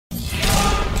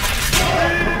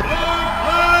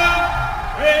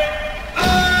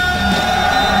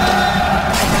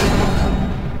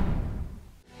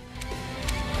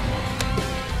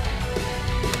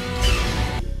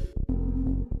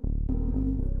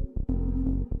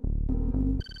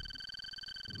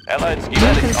Allied New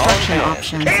schematics construction on hand.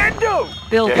 options. Can do!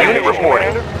 Building. Unit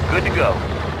reporting. Good to go.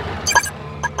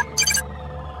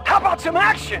 How about some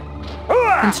action?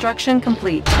 Hooah! Construction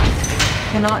complete.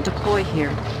 Cannot deploy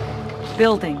here.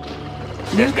 Building.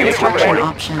 New Unit construction reporting.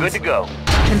 options. Good to go.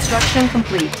 Construction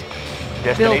complete.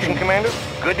 Destination, Building. Commander.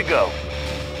 Good to go.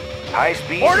 High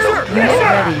speed. Order, Super sir. Unit Yes,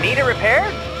 sir. ready. Need a repair?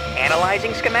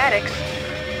 Analyzing schematics.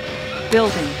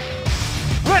 Building.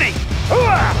 Ready!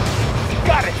 Hooah!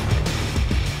 Got it!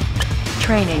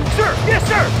 Training. Sir! Yes,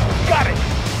 sir! Got it!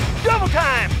 Double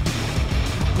time!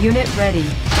 Unit ready.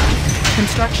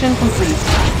 Construction complete.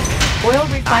 Oil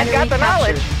refinery got the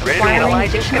knowledge. captured. Ready to Requiring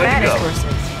analyze it. additional Good to go.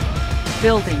 resources.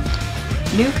 Building.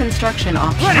 New construction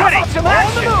options. Ready! How about some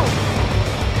action? On the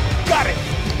move! Got it!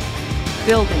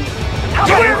 Building.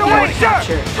 Square Fuel away, sir!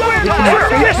 captured. Square We away, can sir!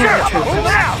 recruit Yes, sir! paratroopers.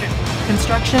 Moving out!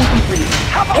 Construction complete.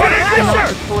 How about Cannot yes, sir!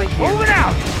 deploy here. Moving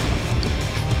out!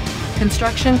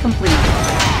 Construction complete.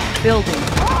 Building.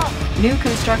 New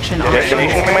construction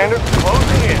Destination, options. Commander.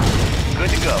 Closing in. Good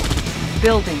to go.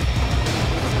 Building.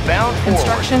 Bound forward.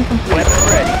 Construction complete. Weapon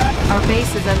ready. Our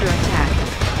base is under attack.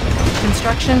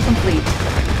 Construction complete.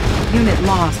 Unit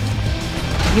lost.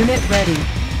 Unit ready.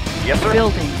 Yes, sir.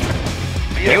 Building.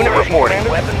 Unit reporting.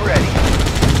 Weapon ready.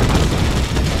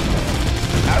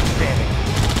 Outstanding.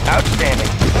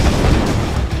 Outstanding.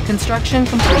 Construction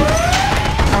complete.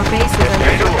 Our base is under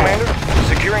Destination, attack. Commander.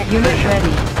 Securing Unit position.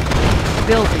 ready.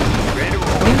 Building. Ready to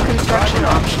roll. New construction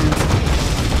options.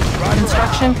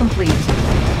 Construction complete.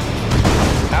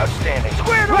 Outstanding.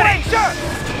 Squared away, sir!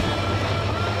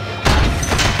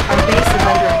 Our base is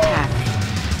under attack.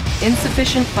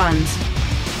 Insufficient funds.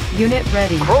 Unit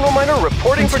ready. Chronominer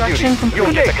reporting for duty. Construction complete.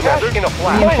 You'll get Commander in a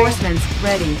flash. Reinforcements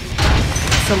ready.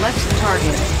 Select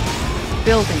target.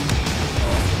 Building.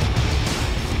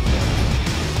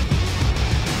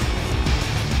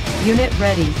 Unit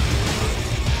ready.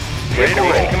 Ready to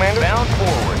roll, Commander. Bound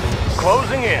forward.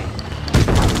 Closing in.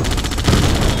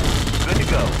 Good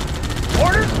to go.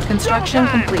 Order! Construction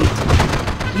Double time.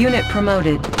 complete. Unit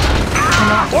promoted.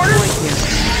 Cannot Order! deploy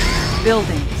here.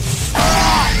 Building.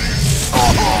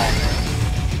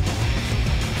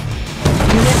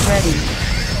 Unit ready.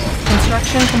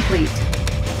 Construction complete.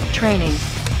 Training.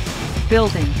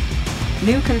 Building.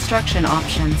 New construction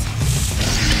options.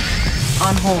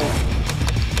 On hold.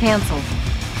 Cancelled.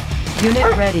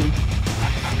 Unit ready.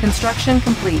 Construction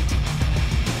complete.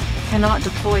 Cannot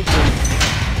deploy here.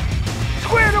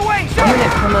 Squared away, sir!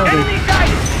 Unit promoted. Enemy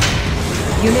sighted!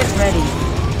 Unit ready.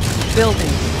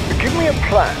 Building. Give me a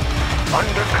plan.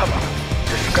 Undercover.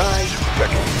 Disguise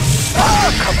ready.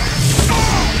 Undercover.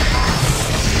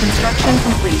 Construction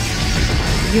complete.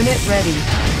 Unit ready.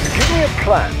 Give me a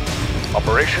plan.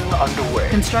 Operation underway.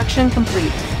 Construction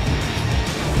complete.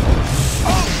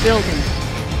 Building.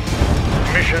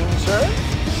 Mission, sir?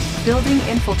 Building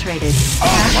infiltrated.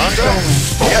 Cash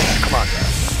stolen. Yes, Commander.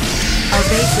 Our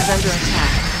base is under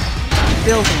attack.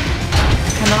 Building.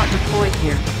 Cannot deploy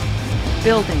here.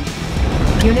 Building.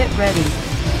 Unit ready.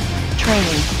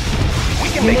 Training. We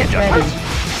can make Unit ready.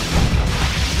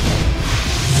 adjustments.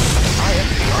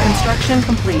 Construction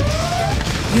complete.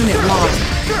 Unit lost.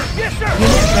 Sir, yes, sir!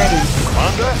 Unit ready.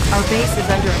 Commander, Our base is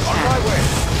under on my attack. way.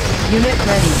 Unit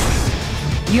ready.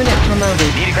 Unit promoted.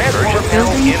 Needing conversion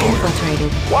Building in order.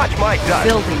 infiltrated. Watch my dust.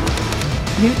 Building.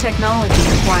 New technology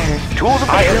acquired. Tools of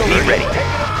the ISP ready.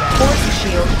 Force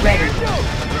shield ready.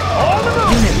 On the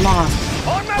move! Unit lost.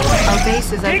 On my way! Our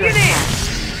base is under Digging in. attack.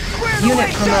 Squared Unit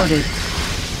away, promoted.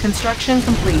 Construction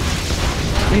complete.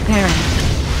 Repairing.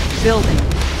 Building.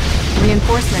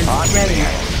 Reinforcements ready.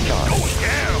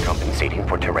 Compensating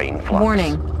for terrain flux.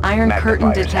 Warning. Iron curtain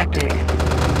Magnifiers detected.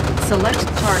 activated. Select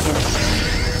target.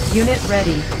 Unit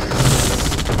ready.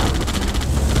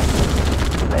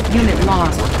 Unit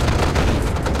lost.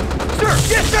 Sir,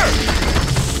 yes, sir!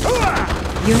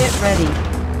 Hooah! Unit ready.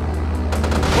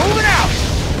 Moving out!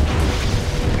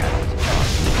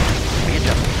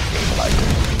 Readjusting stabilizer.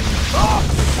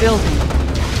 Building.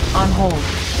 On hold.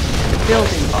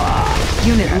 Building.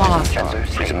 Unit lost. Sensor,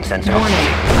 prism sensor. Warning.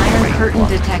 Iron curtain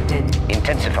detected.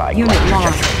 Intensifying Unit light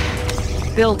lost.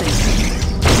 trajectory. Building.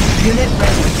 Unit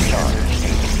ready.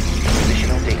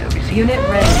 Additional data received. Unit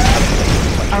ready.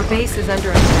 Our base is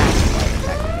under attack.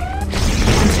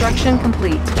 Construction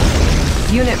complete.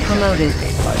 Unit promoted.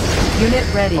 Unit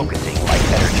ready. Focusing light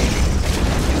energy.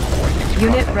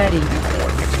 Unit ready.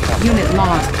 Unit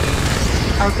lost.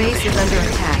 Our base is under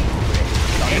attack.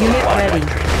 Unit ready.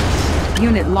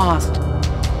 Unit lost.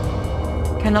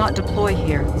 Cannot deploy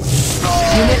here.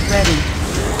 Unit ready.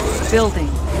 Building.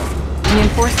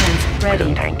 Reinforcements ready.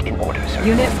 Prism tank in order, sir.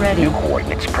 Unit ready. New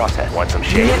coordinates processed. Want some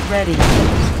shade? Unit ready.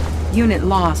 Unit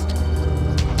lost.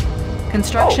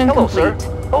 Construction hello, complete.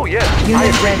 sir. Oh, yes.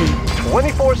 Unit ready.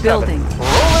 24/7. Building.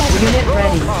 Unit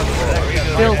ready.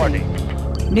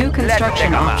 Building. New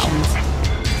construction options.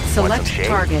 Select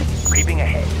target. Creeping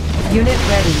ahead. Unit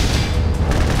ready.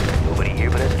 Nobody here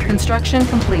but us trees. Construction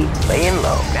complete. Laying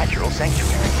low. Natural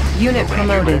sanctuary. Unit Nobody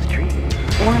promoted. here but us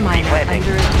trees. Ore miner Replanting.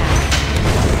 under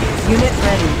attack. Unit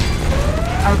ready.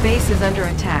 Our base is under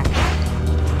attack.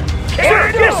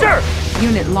 Sir, yes, sir.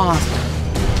 Unit lost.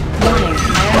 Warning,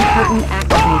 iron curtain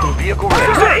activated. Vehicle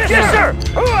Sir, ready. yes, sir.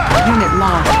 Unit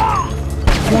lost.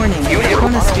 Warning,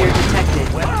 chronosphere detected.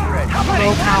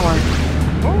 Low power.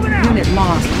 Unit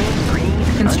lost.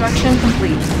 Construction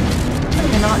complete.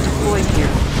 Cannot deploy here.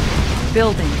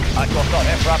 Building.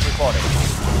 Aircraft reporting.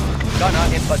 Gunner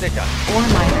in position. Ore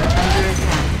miner under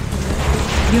attack.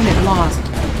 Unit lost.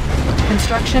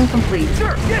 Construction complete.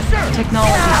 Sir, yes, sir.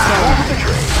 Technology sold.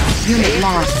 Unit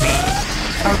lost.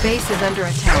 Our base is under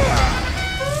attack.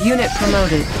 Unit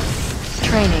promoted.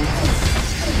 Training.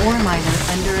 Ore miner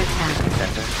under attack.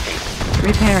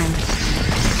 Repairing.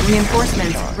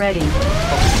 Reinforcements ready.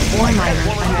 Ore miner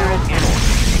under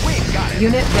attack.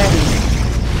 Unit ready.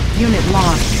 Unit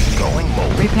lost.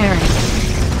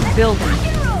 Repairing.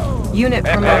 Building. Unit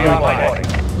promoted.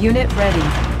 Unit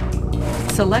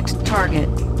ready. Select target.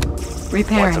 Want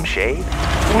Repairing. some shade?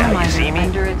 Ore Now you see miner me?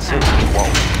 under Soon attack. you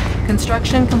won't.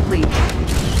 Construction complete.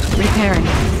 Repairing.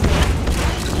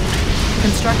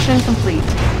 Construction complete.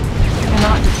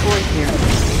 Cannot deploy here.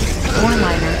 Ore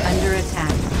miner under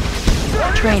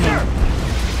attack. Training.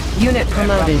 Unit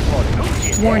promoted.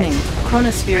 Warning,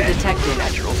 chronosphere detected.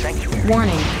 Natural sanctuary.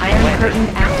 Warning, iron curtain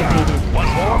activated.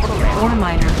 Ore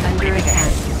miner under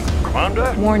attack.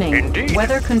 Commander. Warning, Indeed.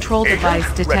 weather control device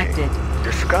Agent detected. ready.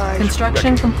 Disguise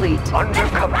Construction ready. complete.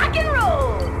 Undercover.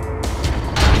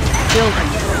 Building.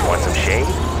 Want some shade?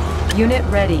 Unit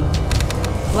ready.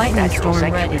 Lightning Natural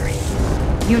storm ready.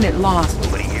 sanctuary. Unit lost.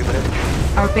 Nobody here but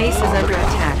us. Our base is under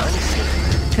attack.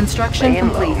 Unseen. Construction Laying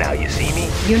low. complete. Now you see me?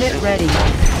 Unit ready.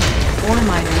 Ore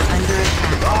miner under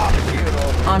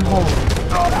attack. On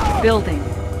hold. Building.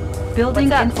 Building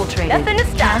What's up? infiltrated. Nothing to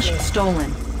stop Cash you.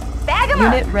 stolen. Bag 'em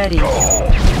Unit up. ready.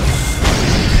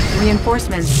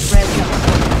 Reinforcements ready.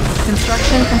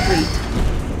 Construction complete.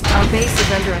 Our base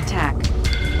is under attack.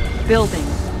 Building.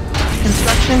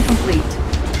 Construction complete.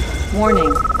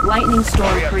 Warning, lightning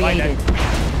storm created.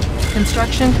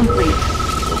 Construction complete.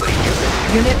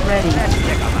 Unit ready.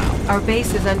 Our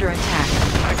base is under attack.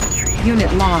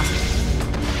 Unit lost.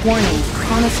 Warning,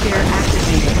 chronosphere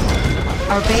activated.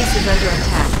 Our base is under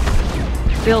attack.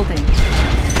 Building.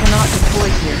 Cannot deploy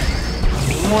here.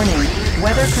 Warning,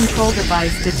 weather control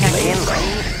device detected. Laying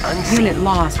low. Unseen. Unit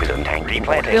lost. Prism tank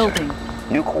replanting. Building.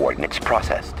 New coordinates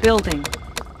processed. Building.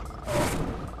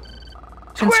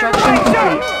 Construction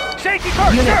complete. Safety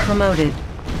first, Unit sir. promoted.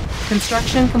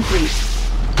 Construction complete.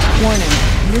 Warning,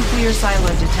 nuclear silo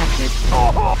detected.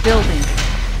 Building.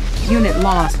 Unit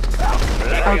lost.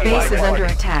 Our base is under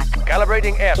attack.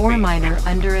 Calibrating Ore airspeed. miner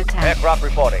under attack. Aircraft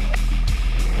reporting.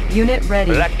 Unit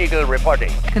ready. Black Eagle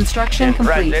reporting. Construction In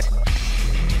complete. transit.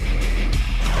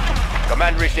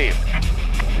 Command received.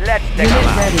 Let's take Unit them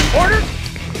out. ready. Orders?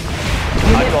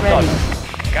 Unit ready.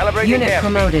 Calibrating Unit airspeed.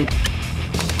 promoted.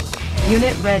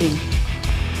 Unit ready.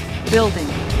 Building.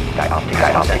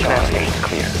 Dioptic stage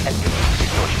clear.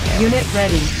 Unit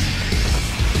ready.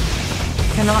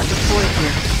 Cannot deploy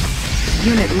here.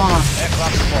 Unit lost.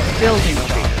 Aircraft reporting. Building.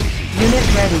 Unit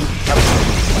ready.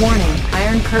 Warning,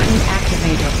 iron curtain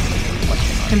activated.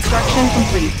 Construction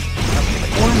complete.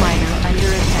 Ore miner under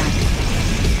attack.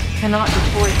 Cannot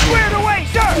deploy here. Cleared away,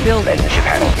 sir. Building.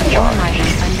 Ore miner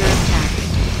under attack.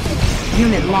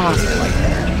 Unit lost.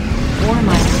 Ore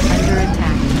miner under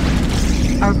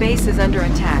attack. Our base is under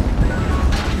attack.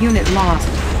 Unit lost.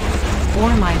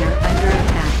 Ore miner under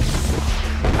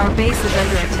attack. Our base is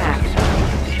under attack.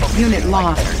 Unit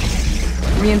lost.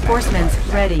 Reinforcements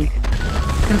ready.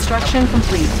 Construction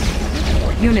complete.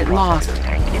 Unit lost.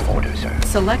 Tank in order, sir.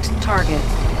 Select target.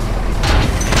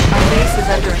 Our base is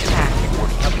under attack.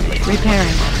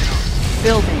 Repairing.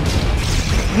 Building.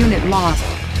 Unit lost.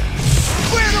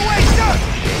 Cleared away,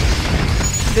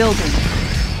 sir. Building.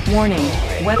 Warning.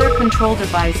 Weather control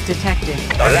device detected.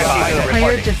 Black Eagle Player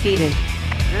reporting. defeated.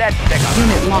 Let's take them out.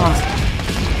 Unit lost.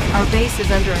 Our base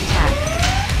is under attack.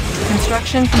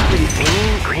 Construction complete.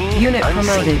 Mean, green, Unit unseen.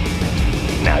 promoted.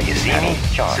 Now you see me?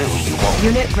 Soon you won't.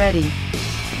 Unit ready.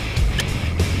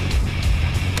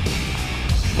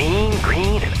 Mean,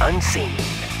 green, and unseen.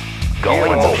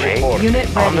 Going Unit shade.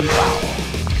 Unit On the ready. prowl.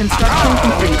 Construction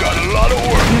complete. Got a lot of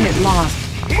work. Unit lost.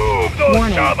 Move those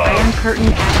Warning, Java. iron curtain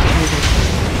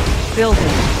activated.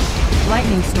 Building.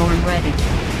 Lightning storm ready.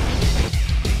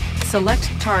 Select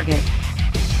target.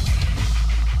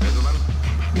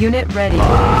 Unit ready.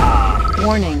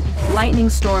 Warning, lightning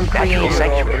storm Natural created.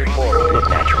 sanctuary. Not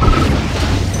natural.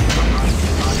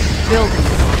 Building.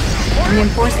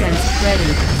 Reinforcements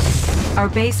ready. Our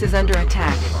base is under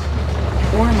attack.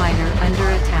 Ore miner under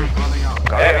attack.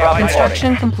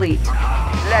 Construction complete.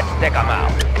 Let's take them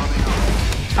out.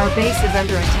 Our base is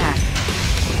under attack.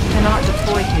 Cannot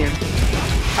deploy here.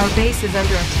 Our base is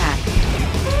under attack.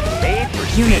 Made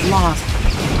for Unit lost.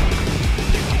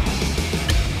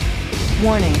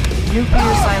 Warning,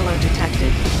 nuclear silo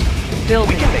detected. We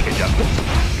Building. can make adjustments.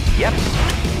 Yep.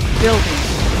 Building.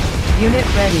 Unit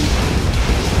ready.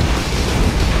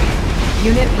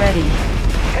 Unit ready.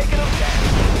 Taking them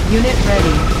down. Unit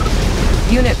ready.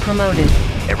 Unit promoted.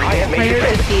 Everything made Player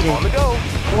to defeated. On the go.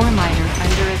 Ore miner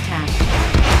under attack.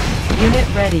 Unit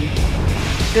ready.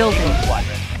 Building.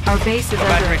 Squadron. Our base is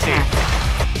Command under received.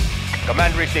 attack.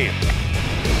 Command received.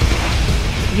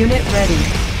 Unit ready.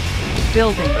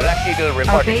 Building. Black Eagle Our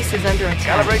reporting. base is under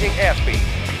attack. Calibrating airspeed.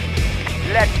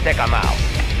 Let's take them out.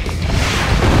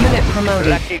 Unit promoted.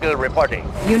 Black Eagle reporting.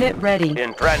 Unit ready.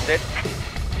 In transit.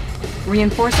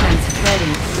 Reinforcements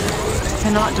ready.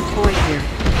 Cannot deploy here.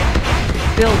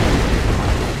 Building.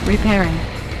 Repairing.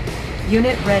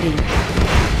 Unit ready.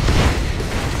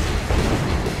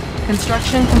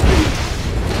 Construction complete.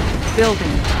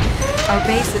 Building. Our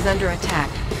base is under attack.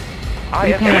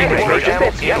 Repairing.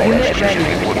 Unit ready.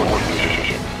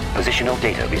 Positional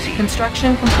data received.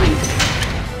 Construction complete.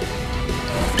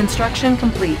 Construction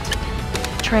complete.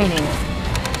 Training.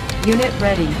 Unit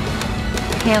ready.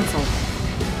 Cancel.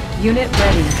 Unit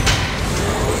ready.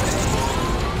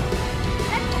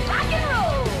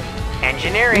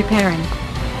 Engineering. Repairing.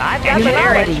 I've got Unit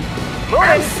engineering. ready.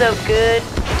 Moving. So good.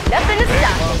 Nothing to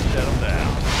stop me. Settle down.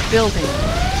 Building.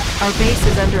 Our base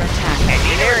is under attack.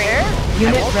 Engineering.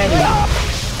 Unit ready.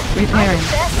 Repairing.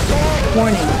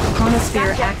 Warning.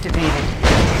 Chronosphere activated.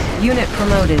 Unit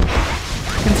promoted.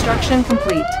 Construction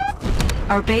complete.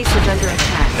 Our base is under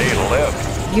attack. Hey,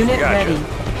 left. Unit Gotcha. ready.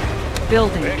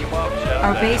 Building. Pick 'em up, settle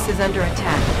Our down. base is under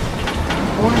attack.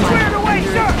 Ore miner under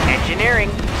attack.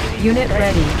 Engineering. Unit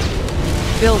ready.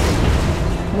 Building.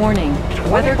 Warning.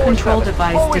 Weather control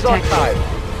device Always on detected.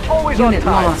 time. Always Unit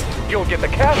on time. lost. You'll get the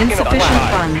cask in a Insufficient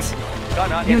flash. funds.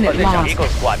 Gun on Unit in position. lost. Eagle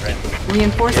Squadron.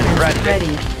 Reinforcements Transit.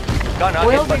 ready. Gun on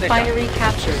Oil in position. refinery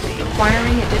captured.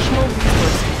 Requiring additional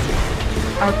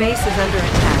resources. Our base is under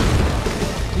attack.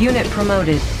 Unit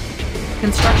promoted.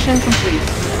 Construction complete.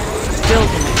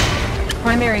 Building.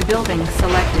 Primary building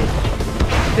selected.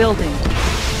 Building.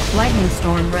 Lightning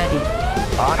storm ready.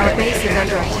 Our base is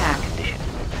under attack.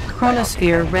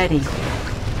 Chronosphere ready.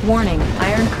 Warning,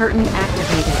 Iron Curtain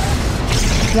activated.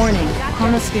 Warning,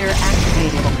 Chronosphere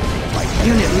activated.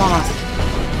 Unit lost.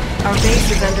 Our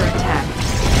base is under attack.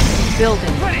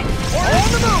 Building. Ready.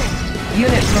 On the move.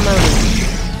 Unit promoted.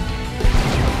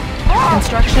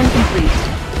 Construction complete.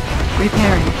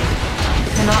 Repairing.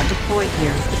 Cannot deploy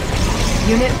here.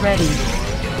 Unit ready.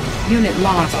 Unit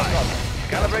lost.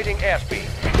 Calibrating airspeed.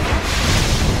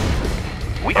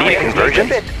 We Need a conversion?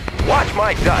 Watch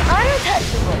my gun.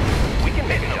 Untouchable. We can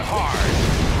make it hard.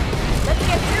 Let's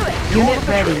get to it. Unit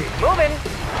ready. Moving.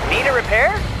 Need a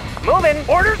repair? Moving.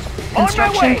 Orders. On my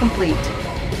Construction way. complete.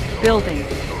 Building.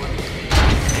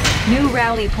 New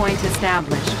rally point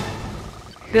established.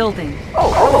 Building.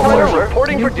 Oh, Warning.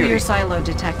 reporting for Nuclear duty. silo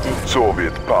detected.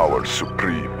 Soviet power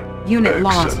supreme. Unit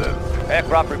lost. Excellent.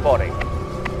 Aircraft reporting.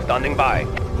 Standing by.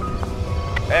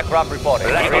 Aircraft reporting.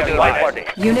 Reporting.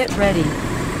 Unit ready.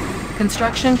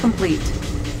 Construction complete.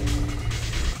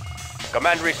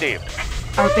 Command received.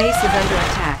 Our base is under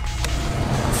attack.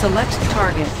 Select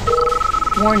target.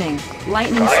 Warning.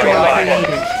 Lightning storm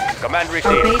created. Command Our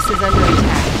received. base is under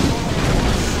attack.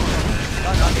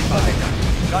 Gun on in position.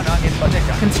 Gun on in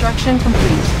position. Construction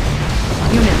complete.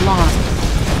 Unit lost.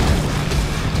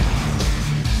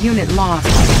 Unit lost.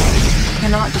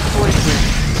 Cannot deploy here.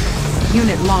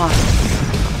 Unit lost.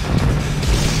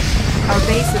 Our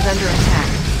base is under attack.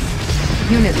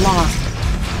 Unit lost.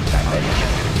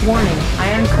 Warning,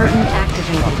 Iron Curtain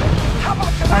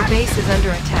activated. Our base is under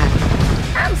attack.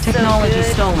 Technology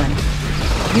stolen.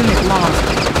 Unit lost.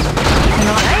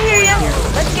 Cannot I hear deploy you. here.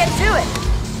 Let's get to it.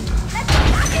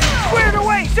 Squared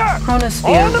away, sir.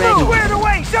 Chronosphere On the move. ready. Squared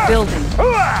away, sir. Building.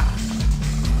 Hooah!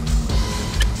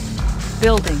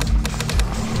 Building.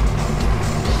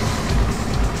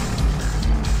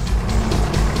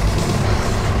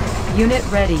 Unit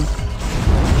ready.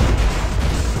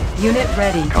 Unit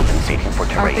ready. Compensating for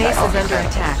Our terrain. base is under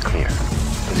attack. Clear.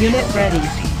 Unit ready.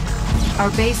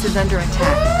 Our base is under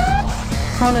attack.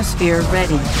 Chronosphere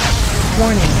ready.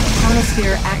 Warning,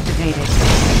 chronosphere activated.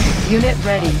 Unit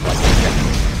ready.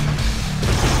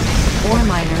 Ore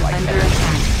miner under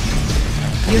attack.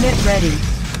 Unit ready.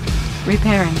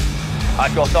 Repairing.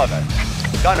 At your service.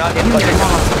 Gunner in Unit position.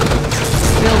 lost.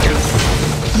 Building.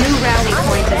 New rally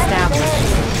point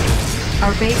established.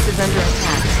 Our base is under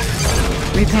attack.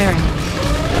 Repairing.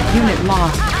 Unit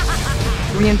lost.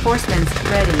 Reinforcements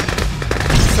ready.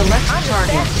 Select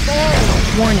target.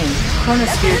 Warning,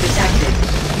 chronosphere detected.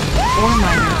 Ore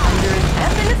miner under attack.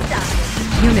 Nothing to stop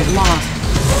me. Unit lost.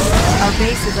 Our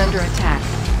base is under attack.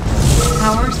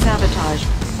 Power sabotage.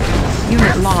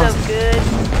 Unit lost. So good.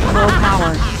 Low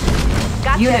power.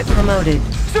 Gotcha. Unit promoted.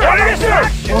 Ready to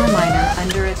search! Ore miner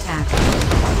under attack.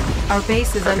 Our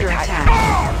base is under attack.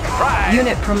 Right.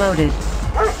 Unit promoted.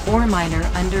 Ore miner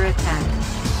under attack.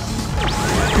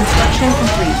 Construction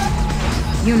complete.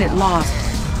 Unit lost.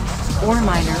 Ore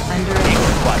miner under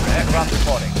attack. Squad, aircraft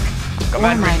reporting. Ore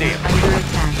Command miner received. under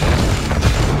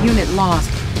attack. Unit lost.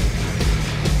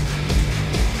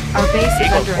 Our base is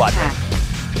Eagle under squadron. attack.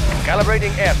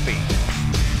 Calibrating airspeed.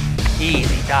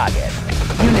 Easy target.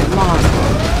 Unit lost.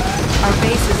 Our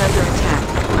base is under attack.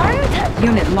 Untouchable.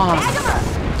 Unit lost. Bag 'em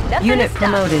up. Nothing Unit to stop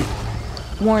promoted.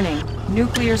 Warning,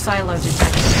 nuclear silo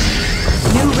detected.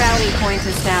 New rally point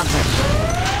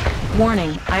established.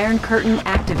 Warning, Iron Curtain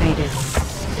activated.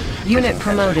 Unit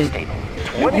promoted.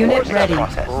 Unit ready.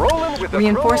 Rolling with the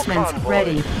Reinforcements convoy.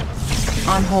 ready.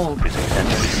 On hold.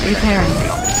 Repairing.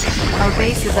 Our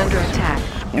base is under attack.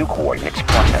 New coordinates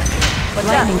processed. What's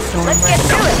Lightning up? storm Let's ready. get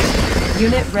to it.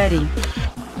 Unit ready.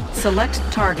 Select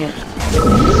target.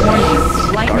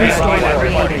 Warning, lightning storm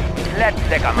created. Let's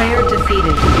take 'em Player out.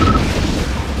 defeated.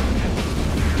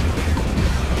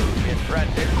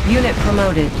 Unit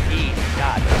promoted. Easy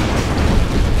target.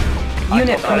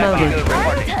 Unit promoted.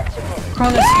 Untouchable.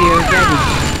 Chronosphere ready.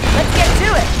 Let's get to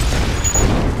it.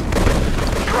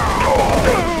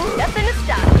 Nothing to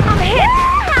stop me. I'm hit.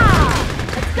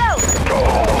 Let's go.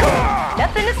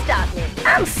 Nothing to stop me.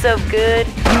 I'm so good.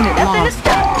 Unit Nothing to lost.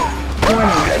 stop me.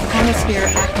 Warning, chronosphere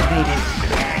activated.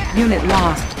 Unit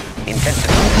lost.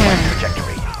 Intensive Repairing.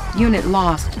 trajectory. Unit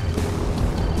lost.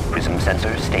 Prism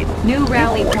sensor stable. New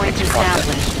rally point coordinates processed.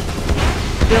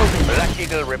 established. Building. Black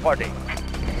Eagle reporting.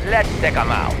 Let's take 'em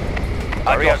out.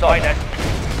 At your service.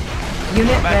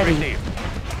 Unit Command ready. received.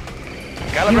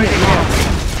 Unit Calibrating lost.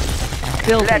 airspeed.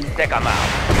 Building. Let's take 'em out.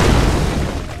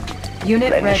 Unit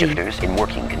Blend ready. shifters in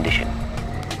working condition.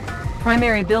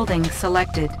 Primary building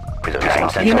selected. Prism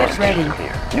sensor Unit state ready.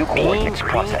 clear. New coordinates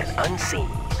processed. unseen.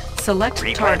 Select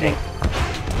target. Replanting.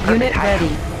 Unit ready.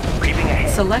 Creeping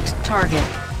ahead. Select target.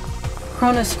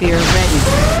 Chronosphere ready.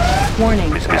 Warning,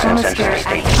 Prism chronosphere sensor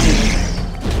state. activated.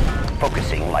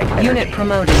 Focusing light energy. Unit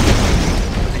promoted.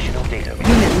 Positional data.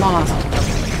 Unit lost.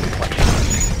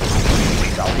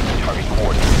 Resolving target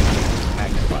coordinates.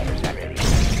 Magnifiers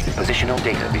activated. Positional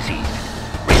data received.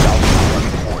 Resolving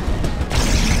target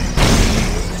coordinates.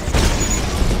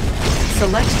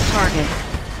 Select target.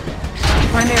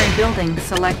 Primary building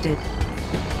selected.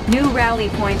 New rally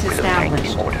point Prism tank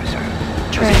established. in order, sir.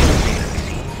 Training. Positional data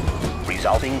received.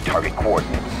 Resolving target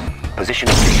coordinates.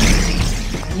 Positional data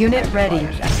received. Unit ready.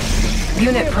 Magnifiers activated.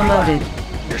 Unit promoted.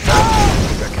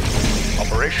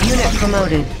 Operation. Unit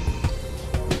promoted.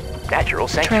 Natural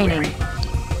sanctuary. Training.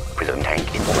 Prism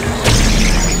tank in order, sir.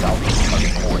 Resolving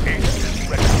target coordinates.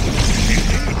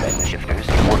 Blend shifters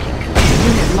in working condition.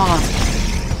 Unit lost.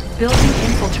 Building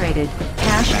infiltrated.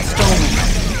 Cache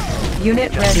stolen.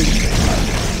 Unit ready.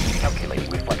 Calculating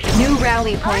reflection. New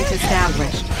rally point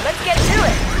established. Let's get to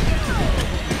it.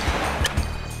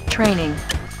 Training.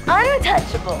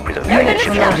 Untouchable. Prism Unit tank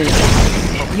promoted.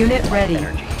 shifters. Unit ready.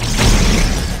 Energy.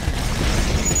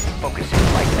 Focusing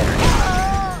light energy.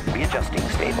 Readjusting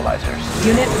stabilizers.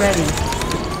 Unit ready.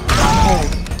 On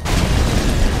hold.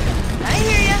 I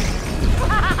hear ya.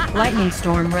 Lightning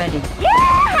storm ready. Yeah!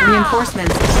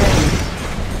 Reinforcements ready.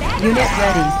 Unit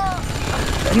ready.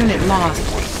 Unit lost.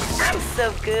 I'm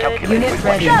so good. Calculating Unit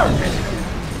ready. reflection.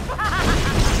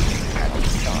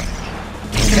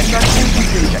 Construction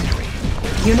complete. Trajectory.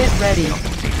 Unit ready.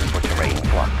 For terrain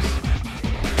flux.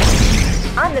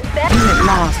 On the best. Unit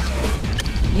lost.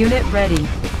 Unit ready.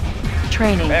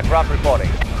 Training. Aircraft reporting.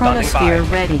 Chronosphere Standing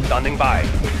by. ready. Standing by.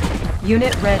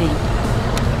 Unit ready.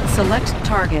 Select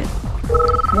target.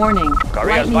 Warning. Korea's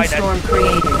Lightning finest. storm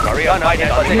created. Korea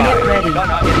finest. Unit ready.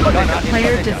 Gunner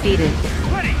Player defeated.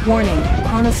 Ready. Warning.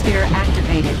 Chronosphere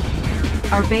activated.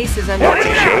 Our base is under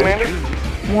attack.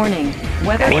 Warning.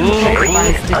 Weather control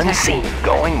device detected.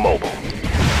 Going mobile.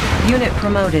 Unit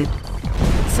promoted.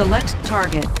 Select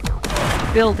target.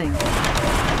 Building.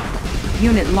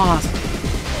 Unit lost.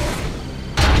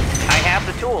 I have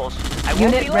the tools. I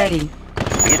won't Unit be ready. late.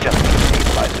 Readjusting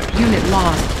stabilizers. Unit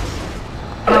lost.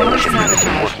 Power Shifters in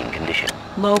sabotage. working condition.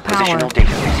 Low power. Positional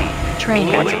data received.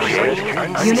 Training. Once observed,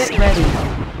 Unit unseen. ready.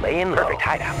 Laying low. Perfect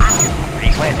hideout.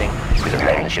 Replanting.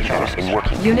 Preserving shifters in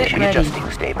working Unit condition. ready.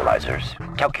 Readjusting stabilizers.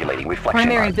 Calculating reflection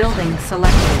Primary lines. building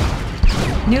selected.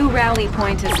 New rally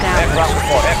point established.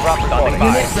 Aircraft standing by.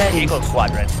 Unit ready. Eagle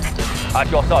Squadron. At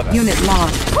your service. Unit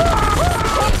lost.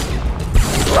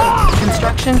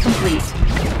 Construction complete.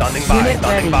 Standing by. Unit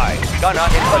ready. Standing by. Gunner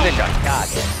in position.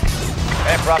 Target.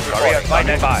 Aircraft reporting.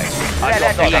 Standing by. At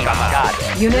your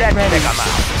service. Unit ready. Take 'em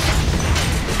out.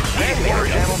 Laser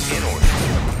channel in order.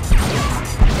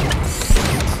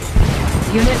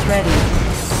 Unit ready.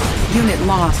 Unit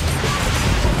lost.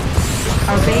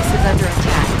 Our base is under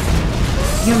attack.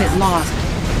 Unit lost.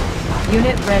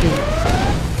 Unit ready.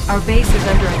 Our base is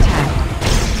under attack.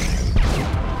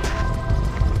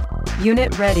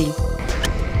 Unit ready.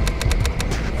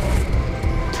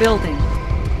 Building.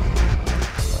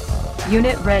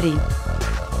 Unit ready.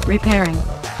 Repairing.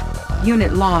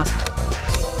 Unit lost.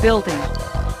 Building.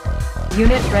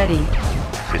 Unit ready.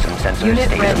 Prism sensors Unit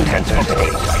stable. ready. Sensors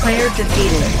stable. Player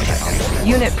defeated.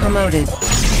 Unit promoted.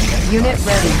 Unit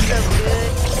ready.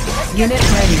 Unit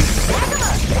ready.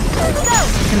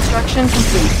 Construction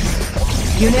complete.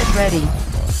 Unit ready.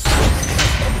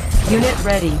 Unit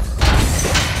ready.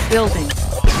 Building.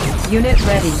 Unit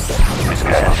ready. Prism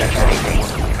sensors stable.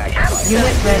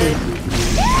 Unit ready.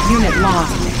 Unit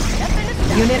lost.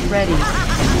 Unit ready.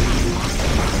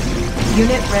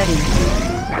 Unit ready.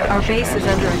 Our base is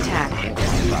under attack.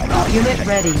 Unit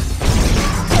ready.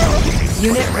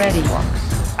 Unit ready.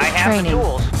 I have Training. the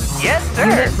tools. Yes, sir.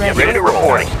 Unit ready. Ready to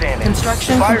report.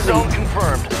 Construction Fire zone complete.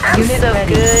 confirmed. Unit so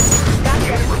ready. good.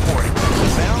 Unit reporting.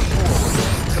 Bound forward.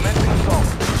 Commencing assault.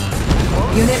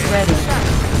 Unit ready.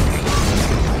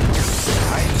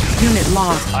 Unit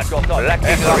lost. At your service. Black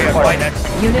Eagle reporting.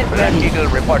 Unit Black ready. Eagle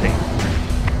reporting.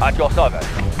 At your service.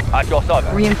 At your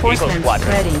service. Reinforcements Eagle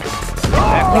Squadron. ready.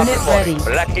 Aircraft Unit reporting.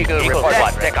 ready. Black Eagle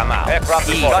reporting. Take 'em out. Aircraft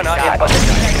reporting. Gunner in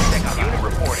position. Unit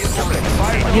reporting.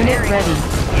 Unit ready.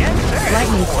 Yes, sir.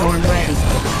 Lightning storm ready.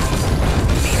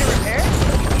 Need a repair?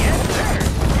 Yes, sir.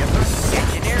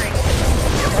 Engineering.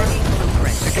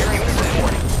 Blueprint.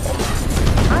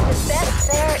 I'm the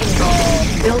best there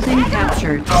is. Building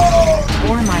captured.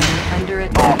 Ore miner under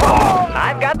attack.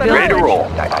 I've got the Ready to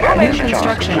knowledge. New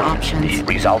construction options.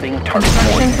 Resolving target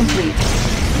Construction point. complete.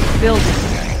 Building.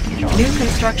 New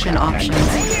construction options.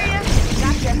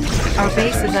 Our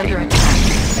base is under attack.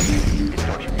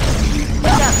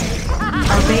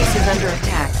 Our base is under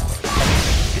attack.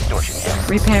 Distortion error.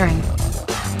 Repairing.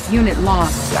 Unit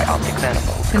lost. Dioptic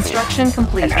manifold. Construction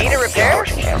complete. Need a repair?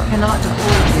 Distortion error. Cannot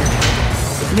deploy here.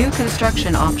 New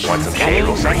construction options.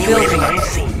 Building.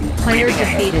 Player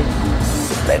defeated.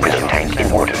 Prism tank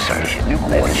in order, sir. New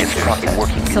coordinates in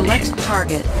working Select condition.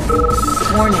 target.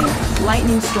 Warning.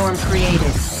 Lightning storm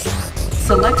created.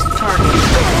 Select target.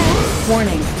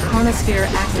 Warning. Chronosphere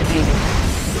activated.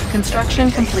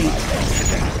 Construction complete.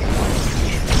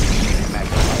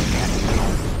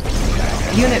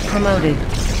 Unit promoted.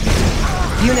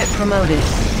 Unit promoted.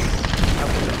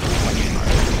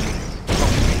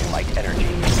 Light energy.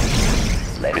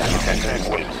 Prism sensor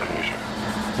in order submission.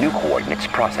 New coordinates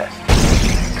processed.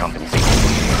 Compensation.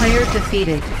 Player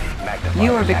defeated.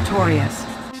 You are victorious.